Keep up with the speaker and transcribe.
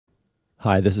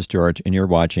Hi, this is George, and you're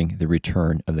watching The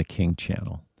Return of the King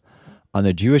channel. On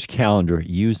the Jewish calendar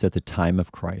used at the time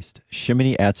of Christ,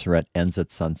 Shemini Atzeret ends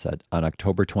at sunset on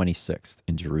October 26th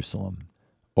in Jerusalem.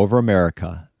 Over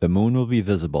America, the moon will be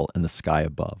visible in the sky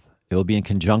above. It will be in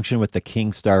conjunction with the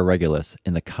King Star Regulus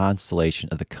in the constellation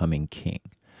of the coming king,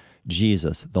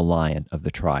 Jesus, the Lion of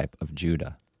the tribe of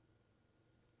Judah.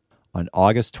 On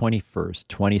August 21st,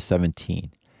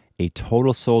 2017, a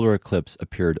total solar eclipse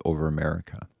appeared over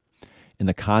America in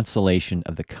the constellation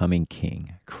of the coming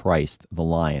king, Christ, the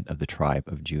Lion of the tribe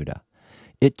of Judah.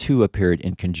 It too appeared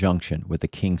in conjunction with the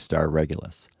King Star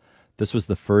Regulus. This was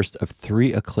the first of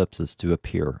 3 eclipses to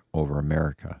appear over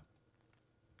America.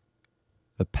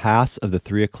 The paths of the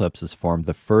 3 eclipses formed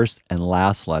the first and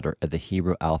last letter of the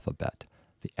Hebrew alphabet,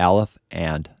 the Aleph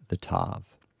and the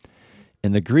Tav.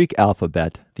 In the Greek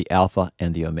alphabet, the Alpha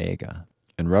and the Omega.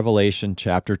 In Revelation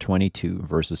chapter 22,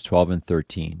 verses 12 and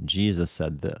 13, Jesus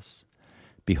said this,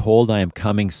 "Behold, I am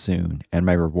coming soon, and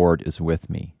my reward is with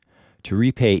me, to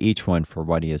repay each one for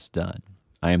what he has done.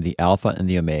 I am the Alpha and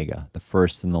the Omega, the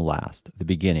first and the last, the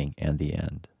beginning and the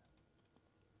end."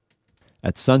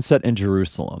 At sunset in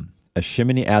Jerusalem, as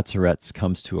Shemini Atzeret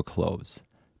comes to a close,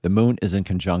 the moon is in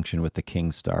conjunction with the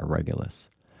King Star Regulus.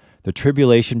 The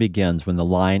tribulation begins when the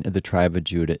Lion of the tribe of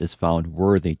Judah is found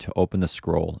worthy to open the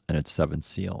scroll and its 7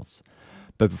 seals.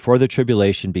 But before the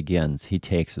tribulation begins, he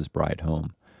takes his bride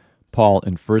home. Paul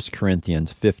in 1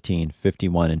 Corinthians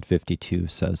 15:51 and 52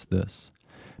 says this,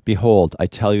 "Behold, I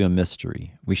tell you a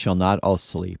mystery. We shall not all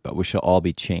sleep, but we shall all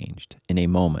be changed, in a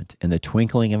moment, in the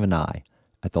twinkling of an eye,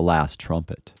 at the last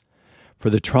trumpet. For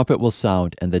the trumpet will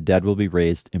sound, and the dead will be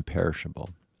raised imperishable,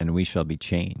 and we shall be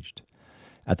changed."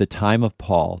 At the time of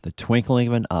Paul, the twinkling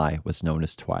of an eye was known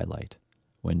as twilight,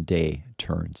 when day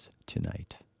turns to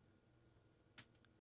night.